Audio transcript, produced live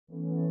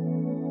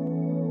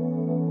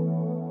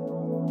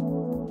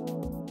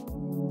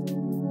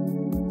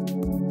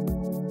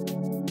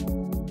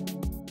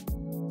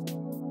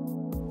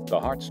The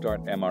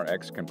HeartStart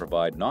MRx can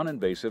provide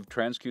non-invasive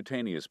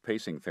transcutaneous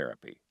pacing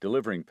therapy,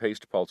 delivering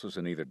paced pulses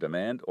in either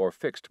demand or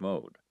fixed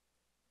mode.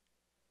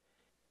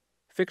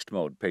 Fixed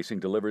mode pacing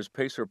delivers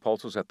pacer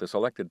pulses at the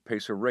selected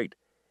pacer rate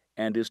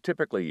and is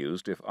typically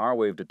used if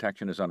R-wave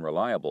detection is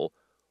unreliable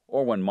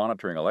or when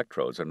monitoring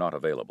electrodes are not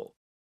available.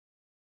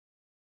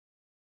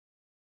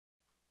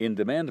 In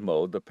demand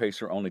mode, the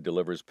pacer only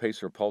delivers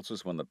pacer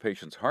pulses when the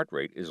patient's heart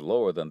rate is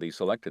lower than the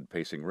selected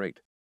pacing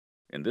rate.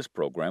 In this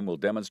program, we'll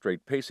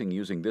demonstrate pacing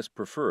using this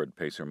preferred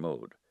pacer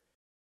mode.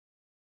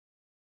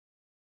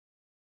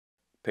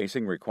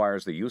 Pacing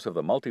requires the use of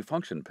the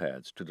multifunction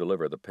pads to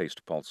deliver the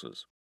paced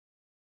pulses.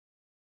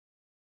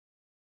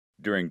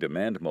 During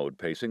demand mode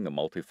pacing, the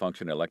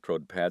multifunction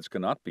electrode pads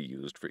cannot be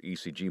used for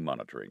ECG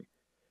monitoring.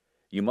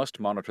 You must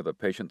monitor the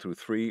patient through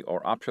 3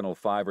 or optional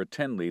 5 or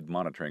 10 lead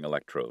monitoring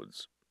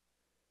electrodes.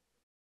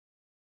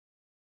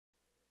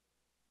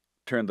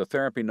 Turn the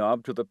therapy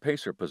knob to the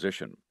pacer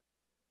position.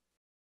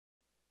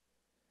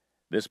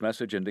 This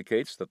message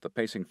indicates that the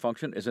pacing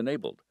function is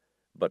enabled,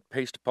 but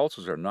paced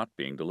pulses are not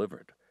being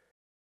delivered.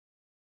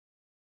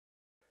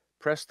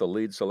 Press the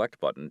lead select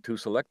button to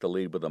select the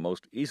lead with the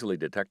most easily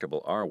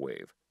detectable R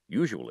wave,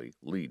 usually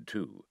lead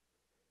 2.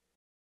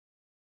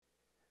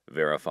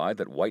 Verify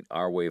that white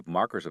R wave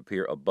markers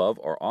appear above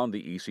or on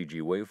the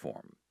ECG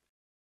waveform.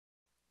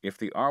 If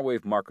the R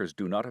wave markers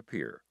do not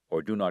appear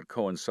or do not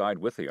coincide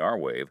with the R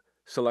wave,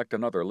 select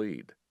another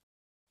lead.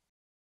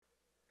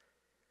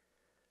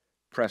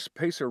 Press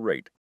pacer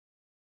rate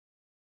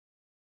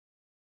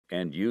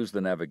and use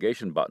the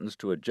navigation buttons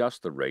to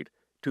adjust the rate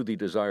to the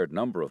desired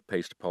number of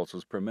paced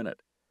pulses per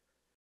minute.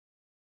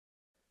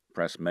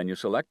 Press menu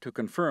select to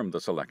confirm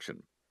the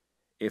selection.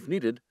 If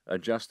needed,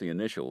 adjust the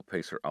initial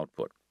pacer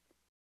output.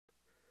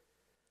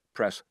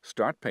 Press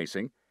start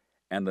pacing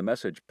and the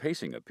message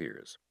pacing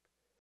appears.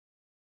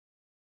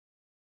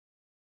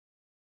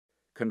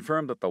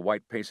 Confirm that the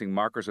white pacing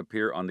markers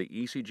appear on the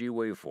ECG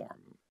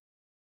waveform.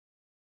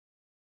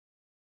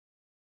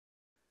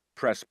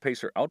 Press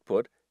pacer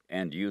output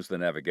and use the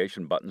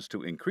navigation buttons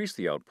to increase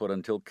the output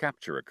until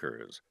capture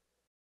occurs.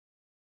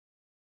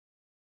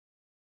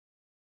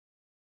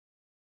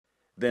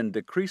 Then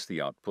decrease the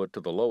output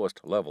to the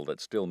lowest level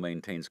that still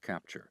maintains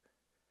capture.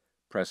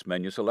 Press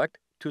menu select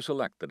to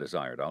select the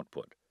desired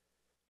output.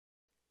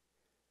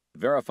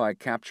 Verify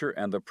capture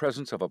and the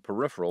presence of a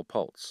peripheral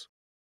pulse.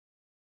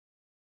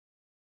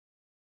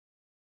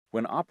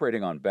 When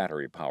operating on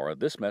battery power,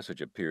 this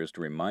message appears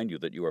to remind you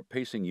that you are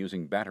pacing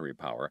using battery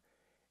power,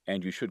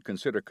 and you should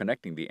consider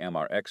connecting the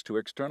MRx to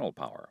external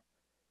power.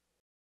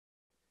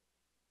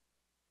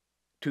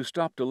 To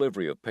stop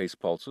delivery of pace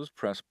pulses,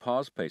 press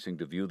pause pacing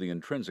to view the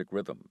intrinsic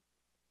rhythm.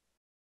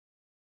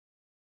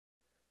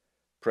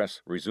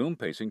 Press resume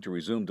pacing to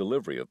resume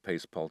delivery of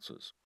pace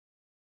pulses.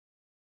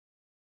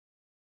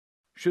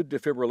 Should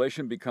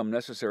defibrillation become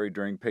necessary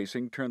during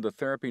pacing, turn the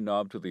therapy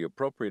knob to the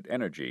appropriate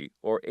energy,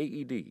 or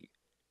AED.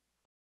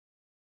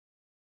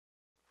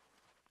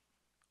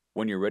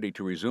 When you're ready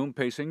to resume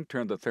pacing,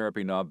 turn the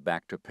therapy knob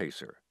back to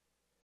pacer.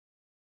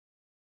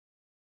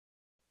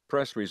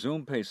 Press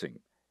resume pacing,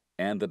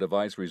 and the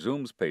device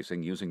resumes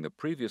pacing using the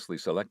previously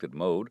selected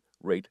mode,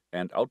 rate,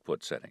 and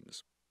output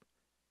settings.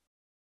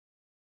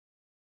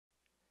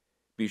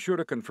 Be sure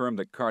to confirm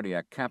that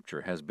cardiac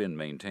capture has been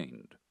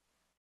maintained.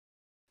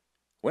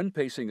 When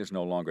pacing is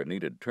no longer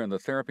needed, turn the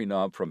therapy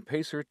knob from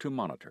pacer to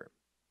monitor.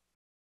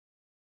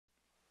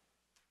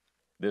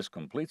 This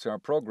completes our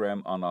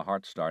program on the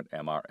HeartStart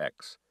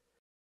MRx.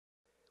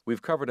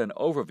 We've covered an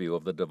overview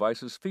of the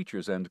device's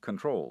features and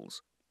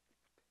controls,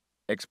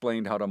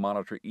 explained how to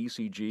monitor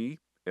ECG,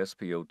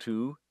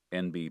 SpO2,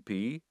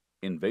 NBP,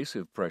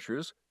 invasive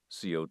pressures,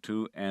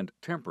 CO2, and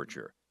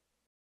temperature,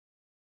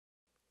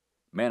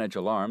 manage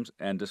alarms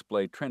and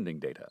display trending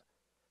data,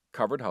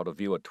 covered how to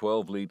view a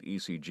 12-lead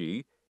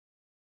ECG,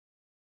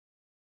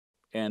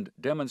 and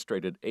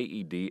demonstrated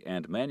AED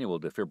and manual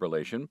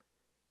defibrillation,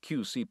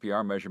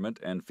 Q-CPR measurement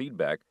and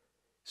feedback,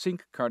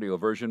 sync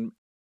cardioversion,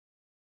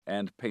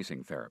 and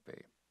pacing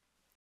therapy.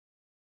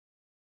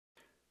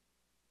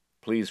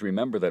 Please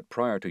remember that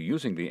prior to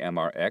using the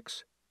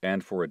MRx,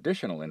 and for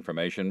additional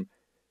information,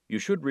 you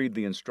should read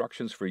the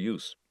instructions for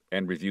use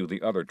and review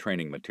the other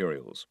training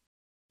materials.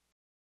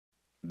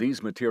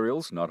 These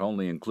materials not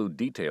only include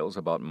details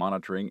about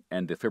monitoring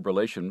and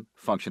defibrillation,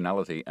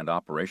 functionality, and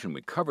operation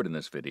we covered in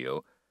this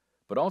video,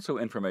 but also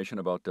information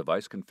about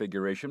device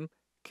configuration,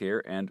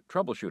 care, and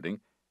troubleshooting,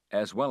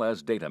 as well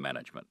as data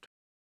management.